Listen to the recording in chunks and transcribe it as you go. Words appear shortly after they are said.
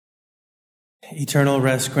Eternal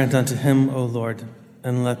rest grant unto him, O Lord,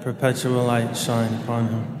 and let perpetual light shine upon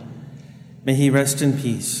him. May he rest in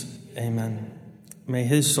peace. Amen. May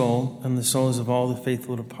his soul and the souls of all the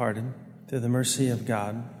faithful departed, through the mercy of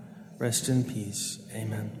God, rest in peace.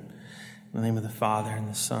 Amen. In the name of the Father, and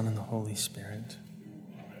the Son, and the Holy Spirit.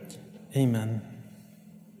 Amen.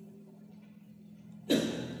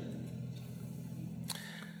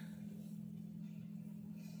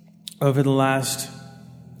 Over the last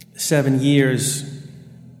 7 years,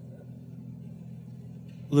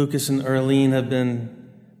 Lucas and Earlene have been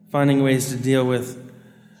finding ways to deal with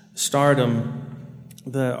stardom.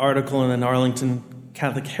 The article in an Arlington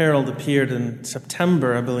Catholic Herald appeared in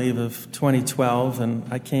September, I believe, of 2012, and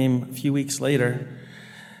I came a few weeks later.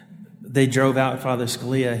 They drove out Father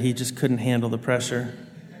Scalia. He just couldn't handle the pressure.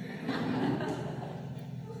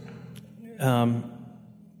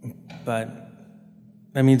 But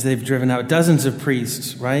that means they've driven out dozens of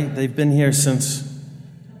priests, right? They've been here since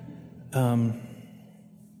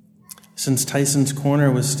Tyson's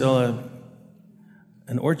Corner was still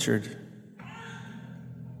an orchard.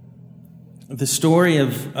 The story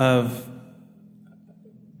of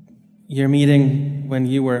your meeting when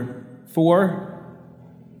you were 4,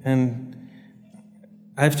 and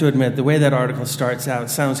I have to admit, the way that article starts out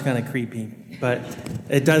sounds kind of creepy, but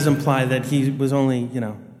it does imply that he was only,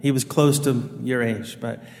 he was close to your age.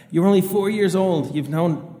 But you were only 4 years old. You've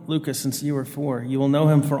known Lucas since you were 4. You will know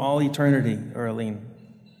him for all eternity, Earlene.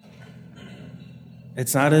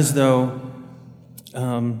 It's not as though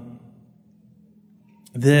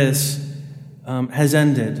this has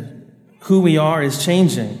ended. Who we are is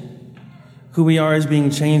changing. Who we are is being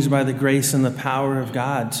changed by the grace and the power of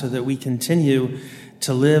God, so that we continue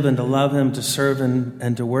to live and to love him, to serve him,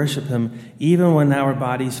 and to worship him, even when our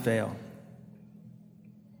bodies fail.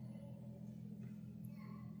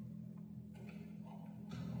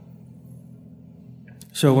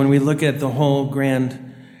 So when we look at the whole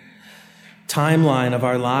grand timeline of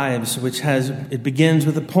our lives, it begins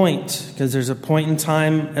with a point, because there's a point in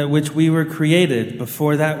time at which we were created.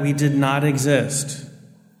 Before that, we did not exist.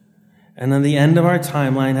 And then the end of our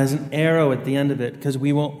timeline has an arrow at the end of it, because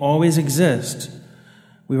we will always exist.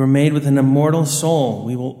 We were made with an immortal soul.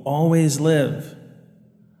 We will always live.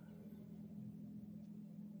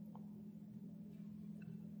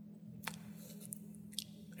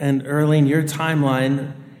 And Earlene, your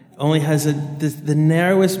timeline only has the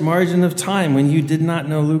narrowest margin of time when you did not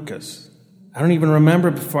know Lucas. I don't even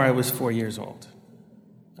remember before I was 4 years old.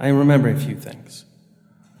 I remember a few things.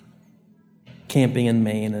 Camping in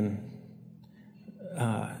Maine and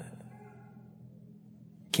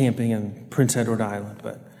camping in Prince Edward Island.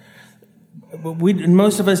 But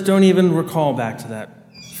most of us don't even recall back to that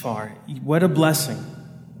far. What a blessing.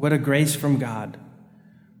 What a grace from God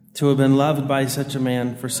to have been loved by such a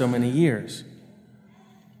man for so many years.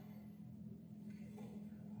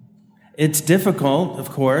 It's difficult, of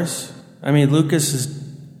course. I mean, Lucas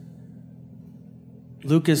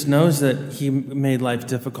knows that he made life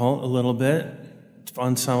difficult a little bit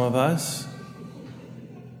on some of us.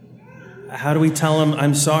 How do we tell him,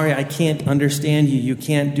 I'm sorry, I can't understand you. You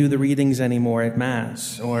can't do the readings anymore at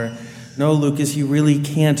Mass. Or, no, Lucas, you really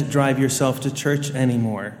can't drive yourself to church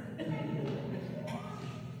anymore.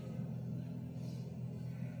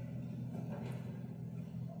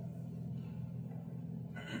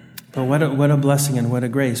 But what a blessing and what a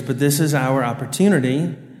grace. But this is our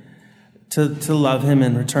opportunity to love him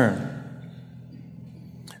in return.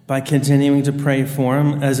 By continuing to pray for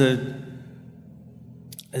him as a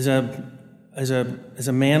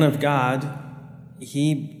man of God.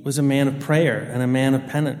 He was a man of prayer and a man of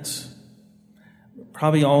penance.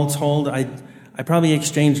 Probably all told, I probably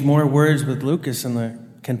exchanged more words with Lucas in the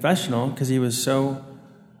confessional, because he was so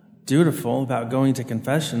dutiful about going to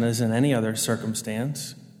confession as in any other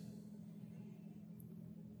circumstance.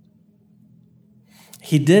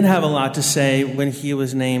 He did have a lot to say when he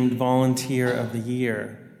was named Volunteer of the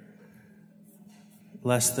Year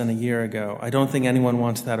less than a year ago. I don't think anyone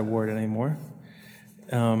wants that award anymore.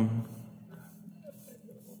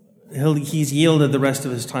 He's yielded the rest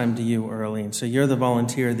of his time to you, Earlene. So you're the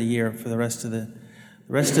Volunteer of the Year for the rest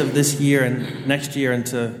of this year and next year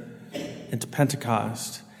into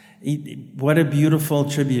Pentecost. What a beautiful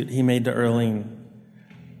tribute he made to Earlene.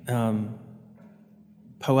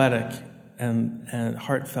 Poetic and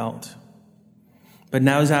heartfelt. But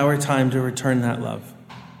now's our time to return that love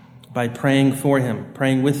by praying for him,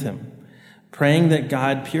 praying with him, praying that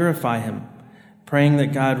God purify him, praying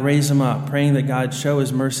that God raise him up, praying that God show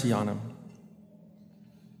his mercy on him,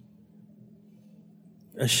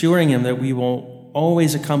 assuring him that we will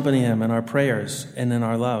always accompany him in our prayers and in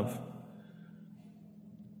our love.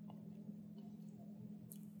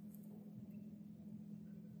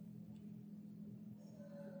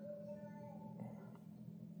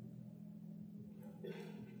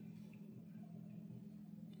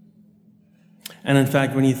 And in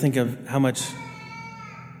fact, when you think of how much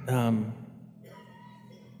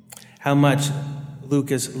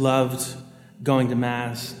Lucas loved going to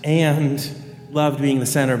Mass and loved being the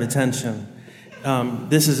center of attention,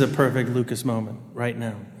 this is a perfect Lucas moment right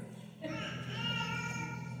now.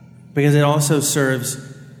 Because it also serves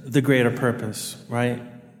the greater purpose, right?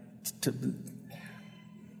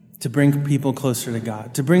 To bring people closer to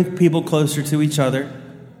God, to bring people closer to each other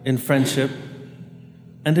in friendship,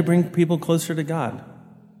 and to bring people closer to God.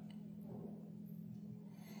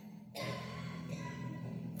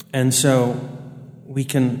 And so we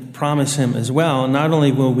can promise him as well, not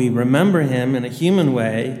only will we remember him in a human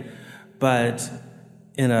way, but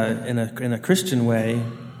in a Christian way,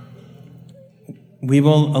 we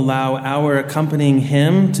will allow our accompanying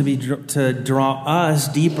him to draw us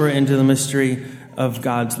deeper into the mystery of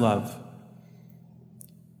God's love,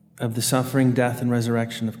 of the suffering, death, and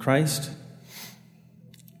resurrection of Christ,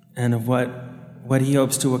 and of what he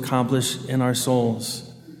hopes to accomplish in our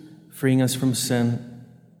souls, freeing us from sin,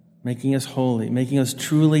 making us holy, making us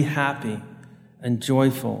truly happy and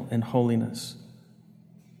joyful in holiness.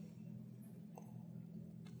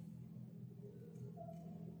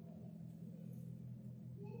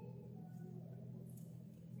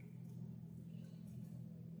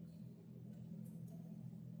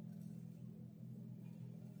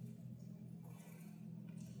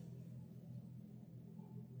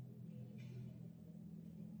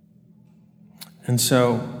 And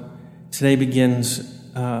so today begins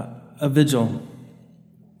a vigil,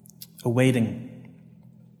 a waiting.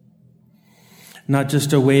 Not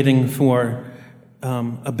just a waiting for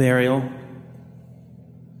a burial,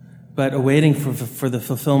 but a waiting for the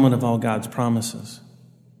fulfillment of all God's promises.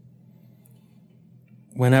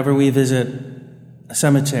 Whenever we visit a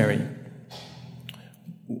cemetery,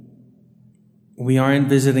 we aren't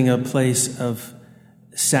visiting a place of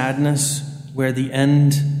sadness where the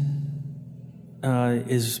end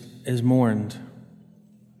is mourned.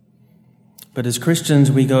 But as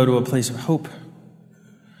Christians, we go to a place of hope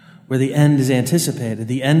where the end is anticipated.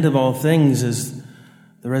 The end of all things is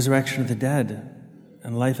the resurrection of the dead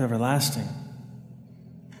and life everlasting.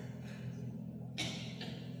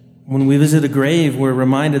 When we visit a grave, we're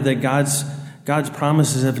reminded that God's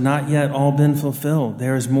promises have not yet all been fulfilled.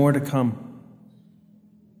 There is more to come.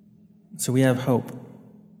 So we have hope.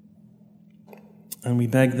 And we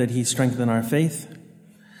beg that he strengthen our faith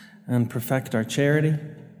and perfect our charity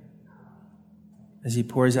as he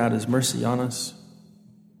pours out his mercy on us.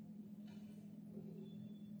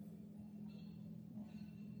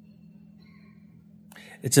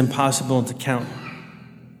 It's impossible to count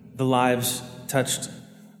the lives touched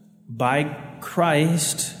by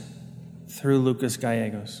Christ through Lucas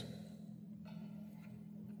Gallegos.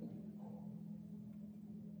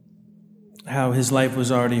 How his life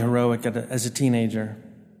was already heroic as a teenager.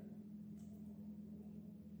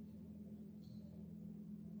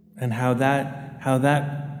 And how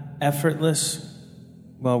that effortless,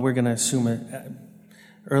 well, we're going to assume it.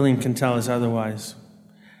 Erling can tell us otherwise.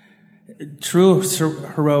 True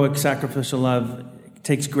heroic sacrificial love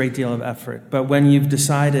takes a great deal of effort. But when you've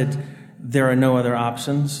decided there are no other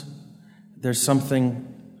options, there's something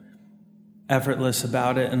effortless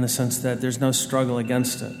about it in the sense that there's no struggle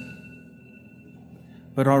against it.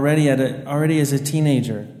 But already as a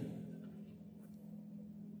teenager,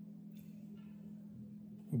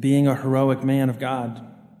 being a heroic man of God,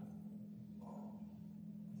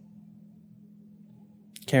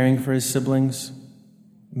 caring for his siblings,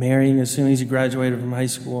 marrying as soon as he graduated from high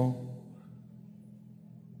school,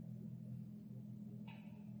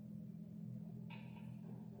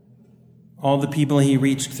 all the people he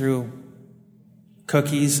reached through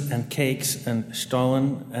cookies and cakes and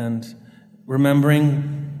Stollen and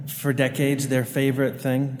remembering for decades their favorite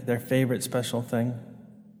thing, their favorite special thing.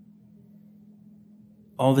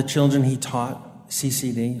 All the children he taught,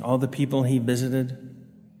 CCD, all the people he visited.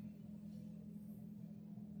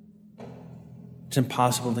 It's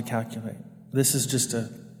impossible to calculate. This is just a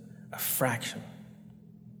fraction.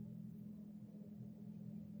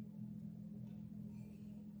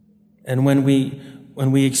 And when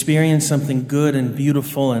we experience something good and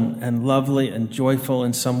beautiful and lovely and joyful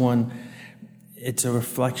in someone, it's a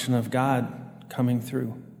reflection of God coming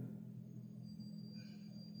through.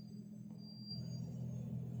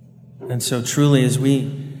 And so truly, as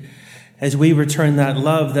we return that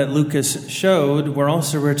love that Lucas showed, we're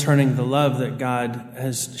also returning the love that God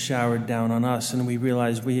has showered down on us. And we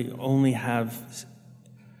realize we only have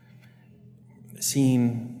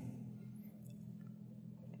seen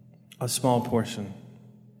a small portion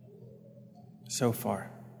so far.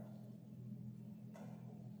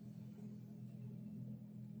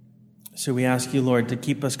 So we ask you, Lord, to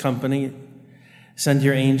keep us company. Send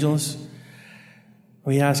your angels.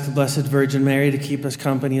 We ask the Blessed Virgin Mary to keep us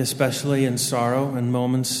company, especially in sorrow and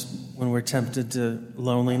moments when we're tempted to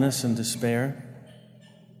loneliness and despair.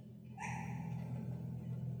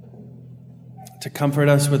 To comfort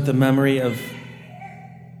us with the memory of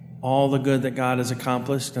all the good that God has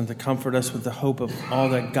accomplished, and to comfort us with the hope of all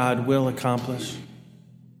that God will accomplish.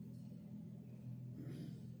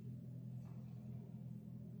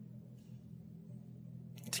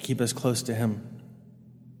 To keep us close to him.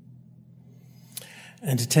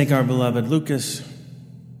 And to take our beloved Lucas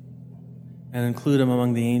and include him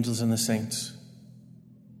among the angels and the saints,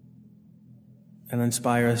 and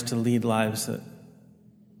inspire us to lead lives that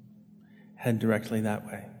head directly that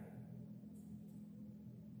way.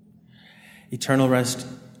 Eternal rest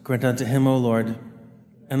grant unto him, O Lord,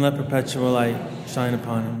 and let perpetual light shine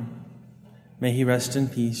upon him. May he rest in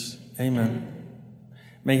peace. Amen.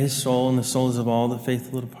 May his soul and the souls of all the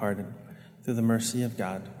faithful departed, through the mercy of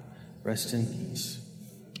God, rest in peace.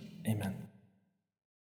 Amen.